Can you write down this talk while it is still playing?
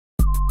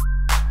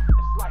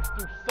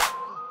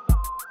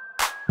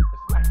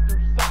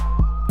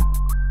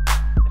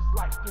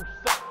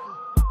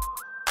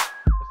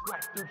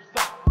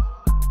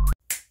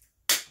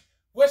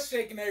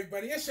shaking,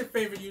 everybody? It's your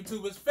favorite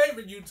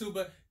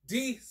YouTuber,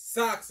 D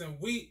Socks, and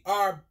we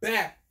are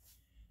back.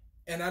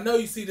 And I know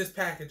you see this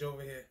package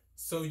over here,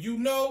 so you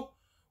know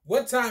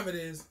what time it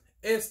is.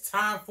 It's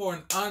time for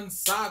an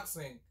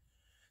unsoxing.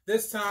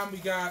 This time we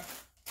got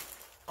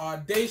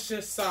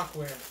Audacious Sock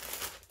Wear.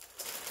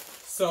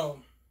 So,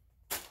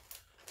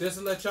 just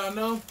to let y'all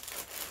know,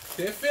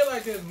 they feel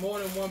like there's more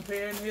than one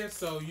pair in here,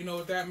 so you know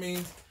what that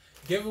means.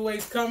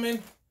 Giveaways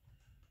coming.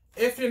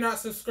 If you're not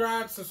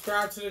subscribed,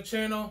 subscribe to the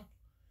channel.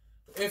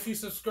 If you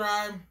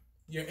subscribe,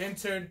 you're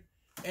entered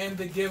in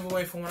the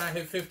giveaway for when I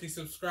hit 50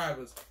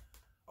 subscribers.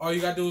 All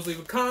you gotta do is leave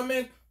a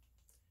comment,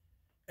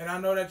 and I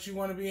know that you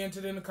want to be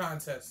entered in the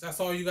contest. That's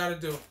all you gotta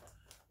do.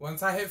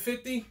 Once I hit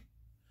 50,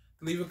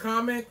 leave a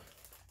comment,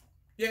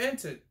 you're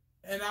entered,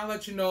 and I'll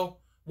let you know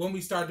when we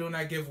start doing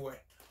that giveaway.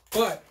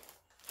 But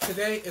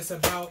today it's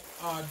about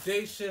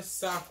Audacious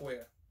Sock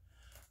Wear.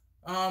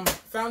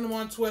 Found them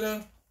on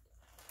Twitter.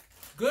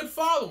 Good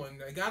following.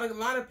 They got a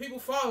lot of people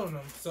following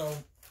them. So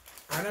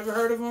I never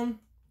heard of them,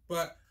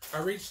 but I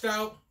reached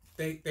out.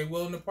 They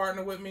willing to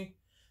partner with me.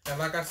 And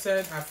like I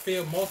said, I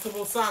feel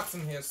multiple socks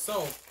in here.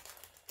 So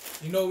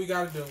you know what we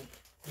got to do.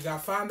 We got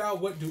to find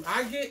out what do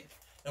I get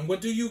and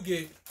what do you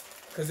get.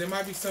 Because there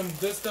might be some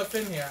good stuff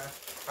in here.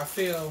 I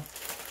feel,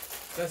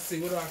 let's see,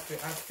 what do I feel?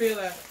 I feel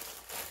that,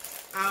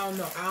 I don't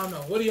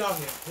know. What do y'all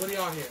hear?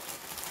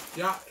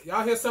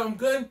 Y'all hear something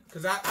good?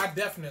 Because I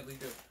definitely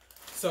do.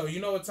 So,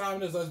 you know what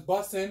time it is. Let's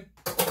bust in.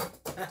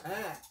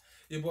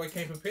 Your boy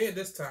came prepared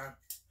this time.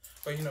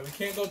 But, you know, we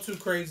can't go too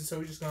crazy. So,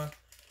 we're just going to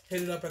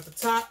hit it up at the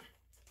top.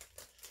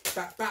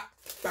 Bop, bop,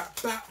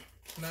 bop, bop.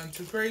 Nothing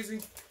too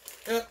crazy.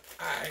 Yep.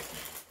 All right.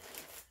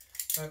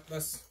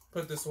 Let's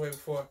put this away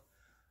before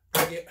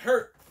I get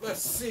hurt.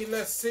 Let's see.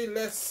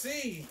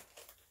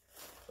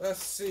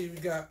 We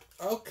got,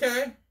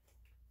 okay.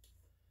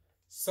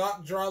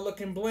 Sock draw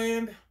looking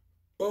bland.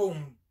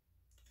 Boom.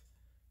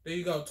 There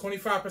you go.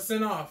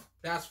 25% off.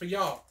 That's for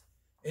y'all.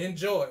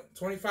 Enjoy.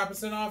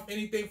 25% off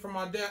anything from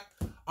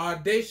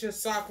Audacious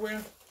Sock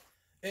Wear.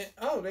 And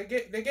oh, they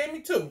gave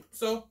me two.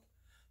 So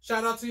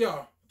shout out to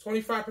y'all.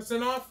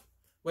 25% off.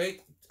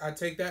 Wait, I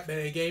take that back.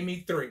 They gave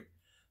me 3.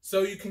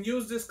 So you can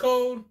use this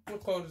code.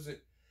 What code is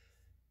it?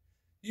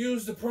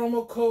 Use the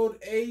promo code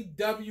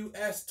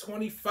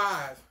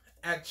AWS25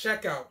 at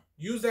checkout.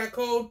 Use that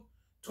code.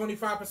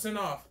 25%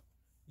 off.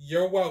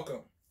 You're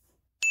welcome.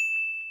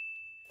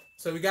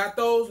 So we got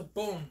those.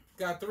 Boom.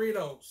 Got 3 of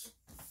those.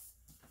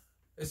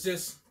 It's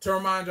just to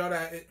remind y'all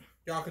that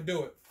y'all can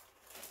do it.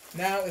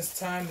 Now it's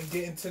time to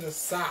get into the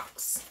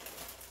socks.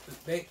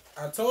 I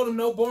told them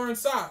no boring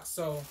socks,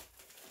 so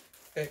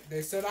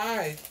they said all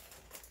right.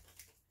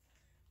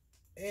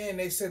 And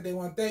they said they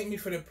want to thank me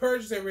for the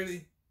purchase. They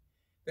really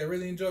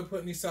enjoyed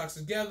putting these socks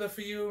together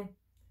for you.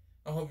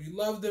 I hope you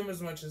love them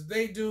as much as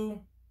they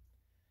do.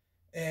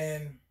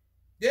 And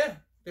yeah,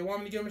 they want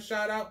me to give them a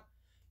shout out.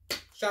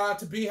 Shout out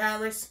to B.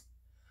 Harris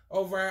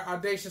over at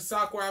Audacious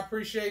Sock Wear. I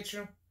appreciate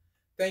you.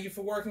 Thank you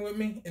for working with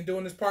me and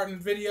doing this part in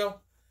the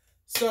video.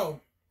 So,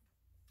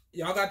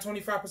 y'all got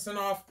 25%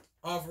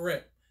 off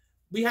rip.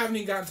 We haven't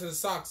even gotten to the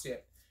socks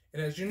yet.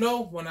 And as you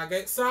know, when I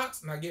get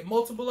socks and I get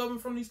multiple of them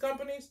from these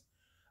companies,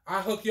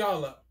 I hook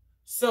y'all up.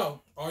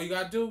 So, all you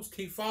got to do is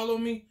keep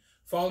following me.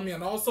 Follow me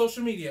on all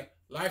social media.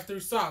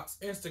 Lifethrusocks,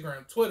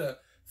 Instagram, Twitter,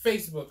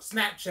 Facebook,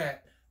 Snapchat,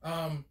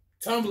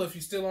 Tumblr if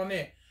you're still on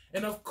there.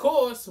 And of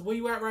course, where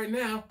you at right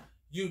now?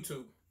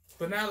 YouTube.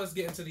 But now let's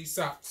get into these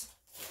socks.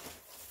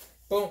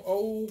 Boom.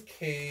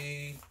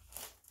 Okay.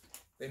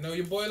 They know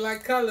your boy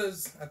like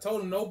colors. I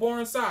told them no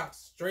boring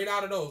socks. Straight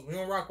out of those. We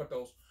don't rock with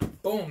those.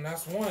 Boom.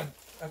 That's one.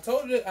 I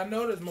told you. I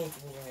know there's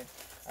multiple in here.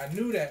 I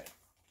knew that.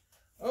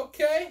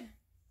 Okay.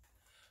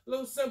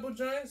 Little simple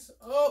joints.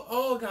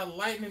 Oh, got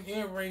lightning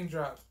and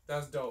raindrops.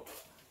 That's dope.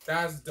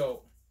 That's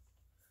dope.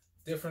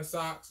 Different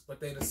socks, but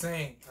they the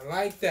same. I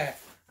like that.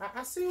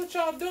 I see what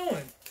y'all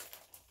doing.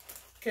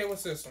 Okay,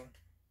 what's this one?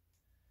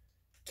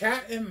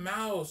 Cat and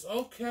mouse.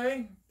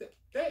 Okay.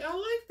 I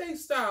like their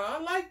style. I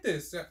like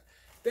this.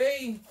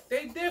 They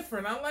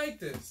different. I like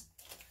this.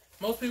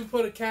 Most people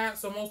put a cat,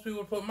 so most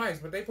people put mice,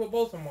 but they put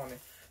both of them on it.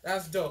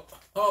 That's dope.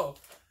 Oh,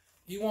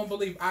 you won't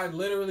believe I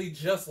literally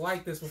just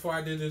liked this before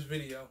I did this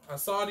video. I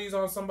saw these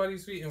on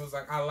somebody's feet and was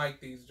like, I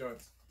like these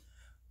joints.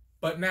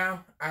 But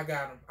now I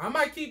got them. I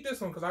might keep this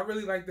one because I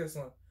really like this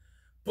one.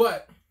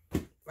 But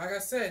like I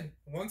said,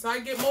 once I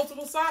get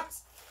multiple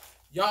socks,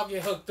 y'all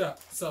get hooked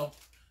up. So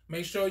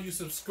make sure you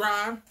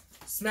subscribe,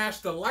 smash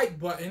the like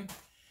button,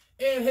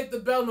 and hit the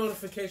bell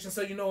notification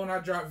so you know when I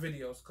drop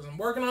videos. Because I'm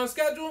working on a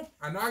schedule.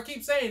 I know I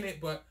keep saying it,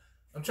 but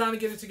I'm trying to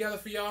get it together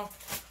for y'all.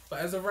 But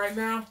as of right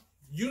now,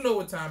 you know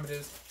what time it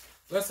is.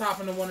 Let's hop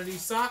into one of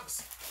these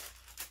socks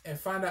and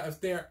find out if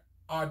they're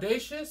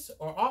audacious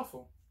or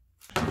awful.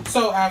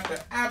 So after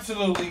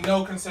absolutely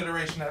no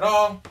consideration at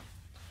all,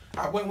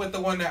 I went with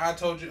the one that I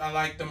told you I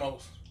liked the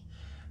most.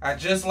 I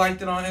just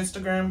liked it on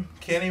Instagram.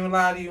 Can't even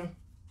lie to you.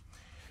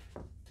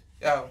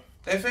 Yo,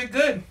 they fit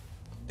good.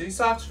 These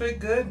socks fit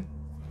good.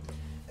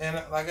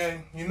 And like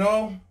you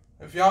know,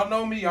 if y'all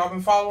know me, y'all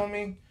been following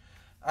me,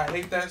 I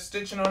hate that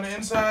stitching on the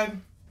inside.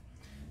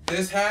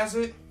 This has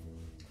it,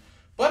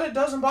 but it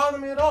doesn't bother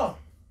me at all.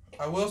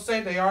 I will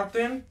say they are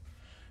thin,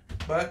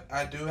 but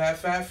I do have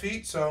fat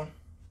feet, so,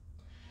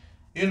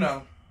 you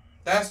know,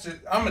 that's just,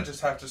 I'm going to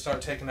just have to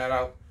start taking that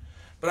out.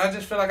 But I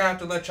just feel like I have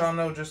to let y'all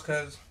know just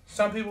because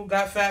some people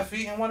got fat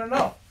feet and want to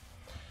know.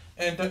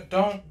 And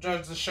don't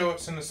judge the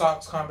shorts and the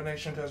socks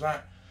combination because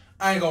I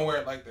ain't going to wear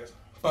it like this.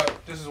 But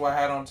this is what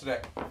I had on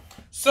today.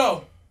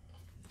 So,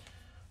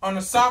 on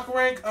the sock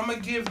rank, I'm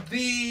going to give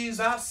these,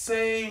 I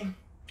say,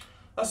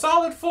 a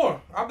solid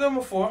 4. I'll give them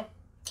a 4.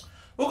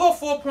 We'll go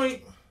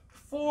 4.3.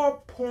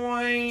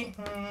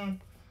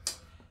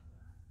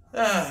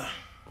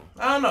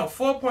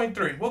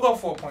 We'll go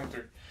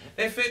 4.3.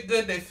 They fit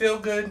good. They feel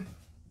good.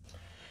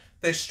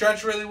 They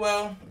stretch really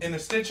well. And the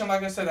stitching,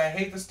 like I said, I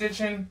hate the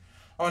stitching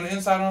on the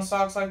inside on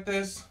socks like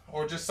this,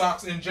 or just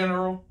socks in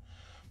general.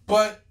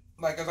 But,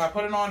 like, as I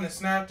put it on, it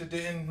snapped. It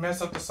didn't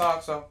mess up the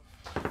sock, so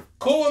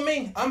cool with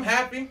me. I'm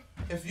happy.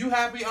 If you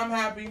happy, I'm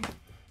happy.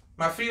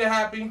 My feet are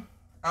happy.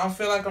 I don't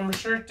feel like I'm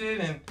restricted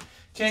and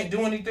can't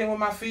do anything with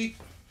my feet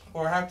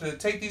or have to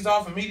take these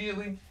off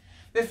immediately.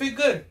 They fit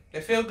good.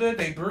 They feel good.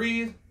 They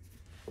breathe.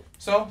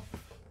 So,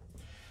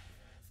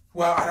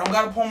 well, I don't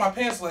got to pull my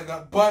pants leg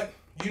up, but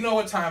you know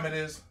what time it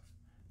is.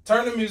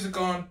 Turn the music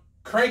on.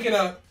 Crank it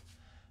up.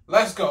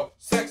 Let's go.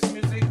 Sex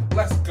music.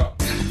 Let's go.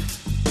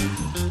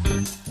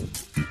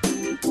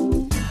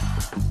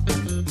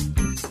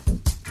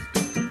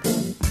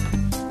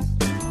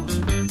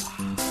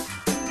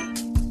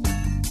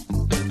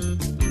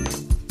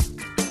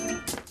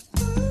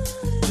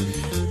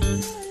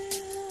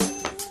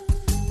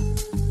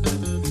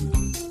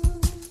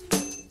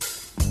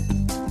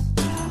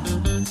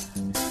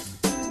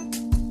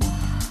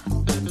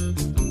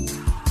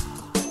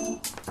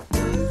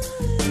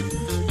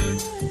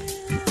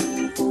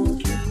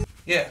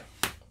 Yeah,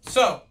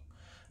 so,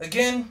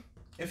 again,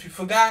 if you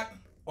forgot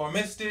or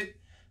missed it,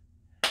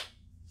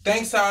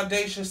 thanks to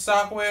Audacious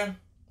Sock Wear,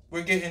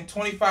 we're getting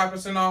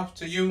 25% off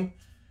to you.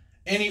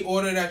 Any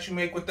order that you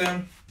make with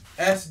them,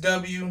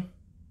 ASW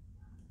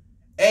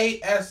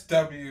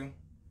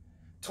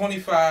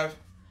 25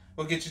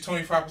 will get you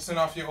 25%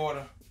 off your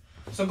order.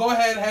 So go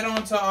ahead, head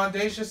on to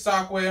Audacious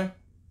Sock Wear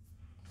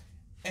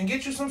and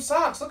get you some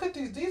socks. Look at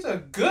these. These are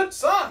good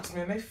socks,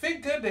 man. They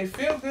fit good. They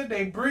feel good.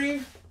 They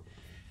breathe.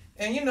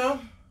 And, you know,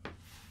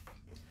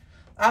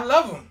 I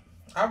love them.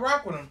 I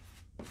rock with them.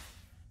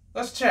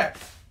 Let's chat.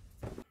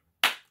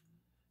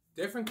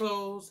 Different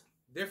clothes,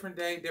 different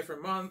day,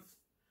 different month.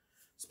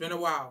 It's been a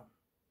while.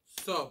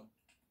 So,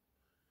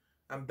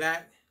 I'm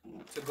back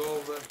to go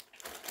over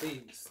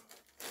these.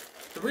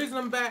 The reason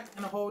I'm back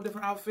in a whole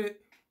different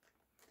outfit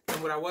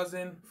than what I was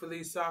in for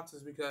these socks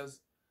is because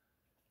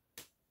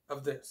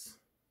of this.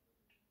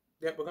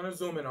 Yep, we're going to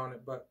zoom in on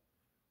it, but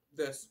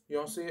this. You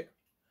don't see it?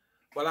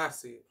 Well, I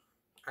see it.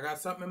 I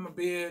got something in my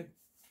beard.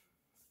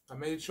 I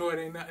made sure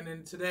there ain't nothing in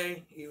it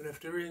today, even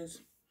if there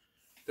is.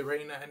 There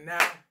ain't nothing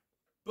now.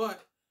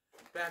 But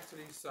back to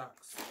these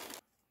socks.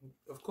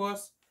 Of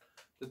course,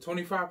 the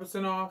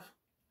 25% off.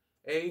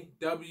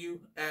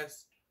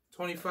 AWS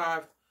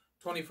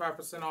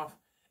 25% off.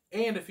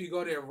 And if you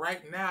go there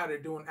right now, they're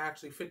doing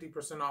actually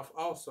 50% off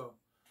also.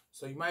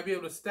 So you might be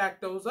able to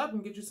stack those up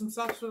and get you some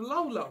socks for the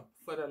low.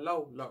 For the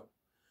low.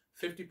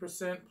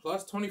 50%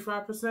 plus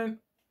 25%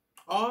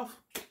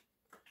 off.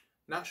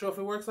 Not sure if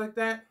it works like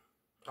that.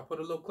 I'll put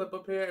a little clip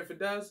up here if it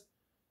does.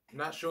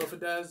 Not sure if it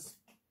does.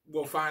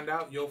 We'll find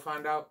out. You'll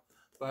find out.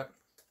 But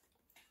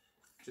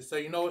just so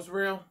you know it's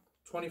real,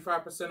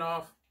 25%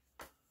 off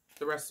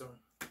the rest of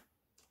them.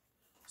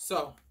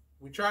 So,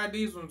 we tried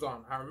these ones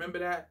on. I remember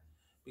that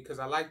because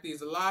I like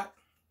these a lot.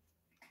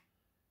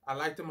 I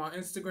liked them on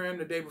Instagram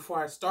the day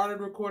before I started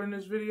recording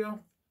this video.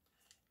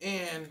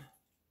 And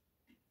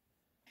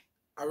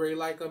I really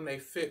like them. They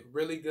fit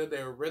really good.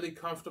 They were really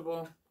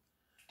comfortable.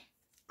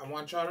 I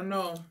want y'all to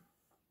know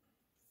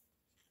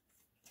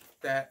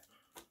that,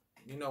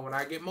 you know, when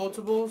I get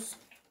multiples,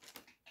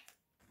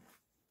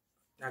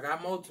 I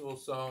got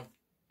multiples. So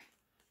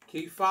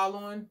keep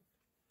following.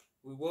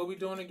 We will be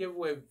doing a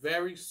giveaway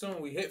very soon.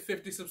 We hit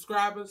 50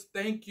 subscribers.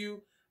 Thank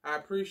you. I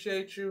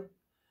appreciate you.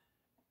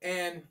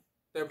 And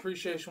the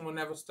appreciation will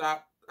never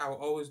stop. I will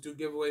always do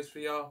giveaways for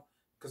y'all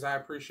because I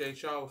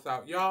appreciate y'all.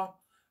 Without y'all,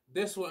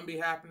 this wouldn't be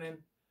happening.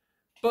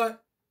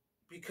 But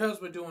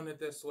because we're doing it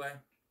this way,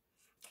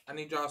 I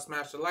need y'all to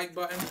smash the like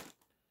button.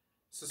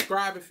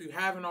 Subscribe if you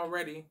haven't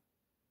already.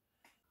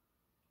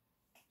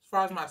 As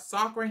far as my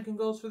sock ranking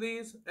goes for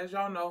these, as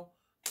y'all know,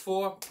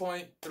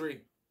 4.3.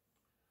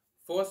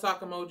 4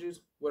 sock emojis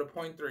with a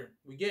 0.3.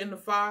 We get into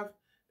 5.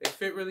 They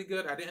fit really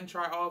good. I didn't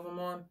try all of them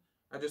on.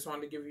 I just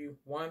wanted to give you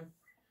one.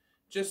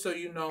 Just so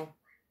you know,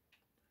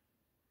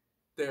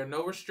 there are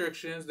no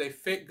restrictions. They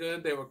fit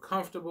good. They were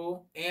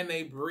comfortable. And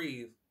they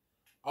breathe.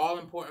 All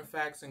important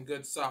facts in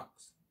good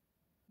socks.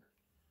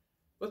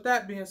 With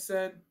that being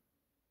said,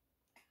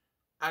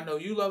 I know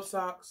you love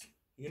socks.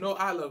 You know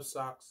I love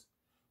socks.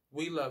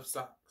 We love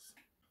socks.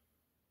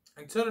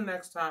 Until the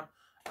next time,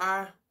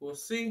 I will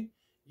see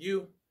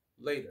you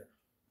later.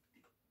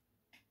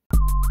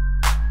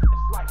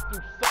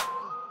 Lifethrusocks.